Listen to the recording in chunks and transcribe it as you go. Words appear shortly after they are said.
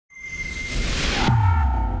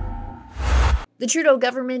The Trudeau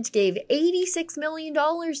government gave $86 million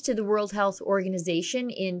to the World Health Organization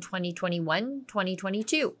in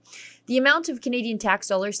 2021-2022. The amount of Canadian tax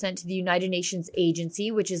dollars sent to the United Nations agency,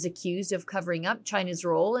 which is accused of covering up China's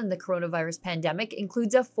role in the coronavirus pandemic,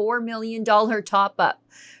 includes a $4 million top-up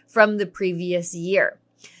from the previous year.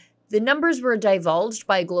 The numbers were divulged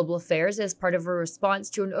by Global Affairs as part of a response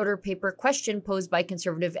to an order paper question posed by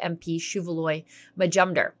Conservative MP Shuvaloy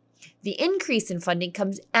Majumdar. The increase in funding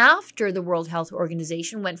comes after the World Health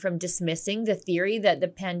Organization went from dismissing the theory that the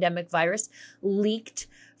pandemic virus leaked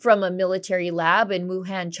from a military lab in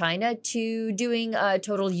Wuhan, China, to doing a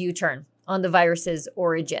total U-turn on the virus's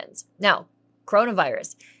origins. Now,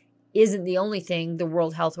 coronavirus isn't the only thing the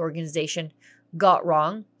World Health Organization got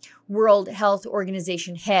wrong. World Health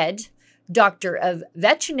Organization head, Doctor of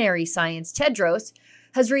Veterinary Science Tedros,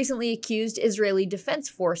 has recently accused Israeli Defense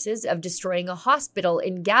Forces of destroying a hospital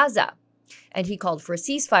in Gaza. And he called for a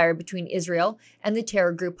ceasefire between Israel and the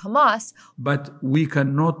terror group Hamas. But we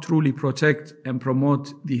cannot truly protect and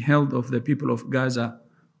promote the health of the people of Gaza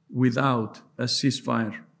without a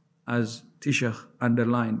ceasefire, as Tishach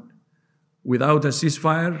underlined. Without a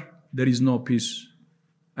ceasefire, there is no peace.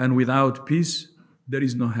 And without peace, there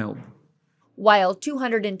is no health. While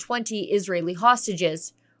 220 Israeli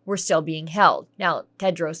hostages were still being held. Now,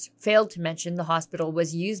 Tedros failed to mention the hospital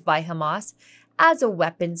was used by Hamas as a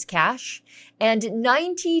weapons cache, and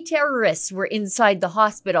 90 terrorists were inside the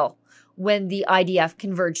hospital when the IDF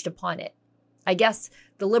converged upon it. I guess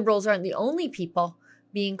the Liberals aren't the only people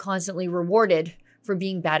being constantly rewarded for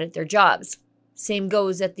being bad at their jobs. Same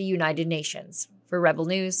goes at the United Nations. For Rebel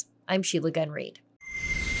News, I'm Sheila Gunn Reid.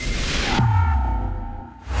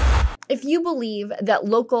 If you believe that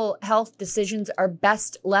local health decisions are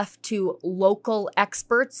best left to local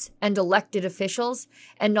experts and elected officials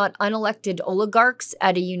and not unelected oligarchs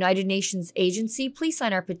at a United Nations agency, please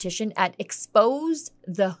sign our petition at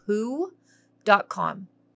exposethewho.com.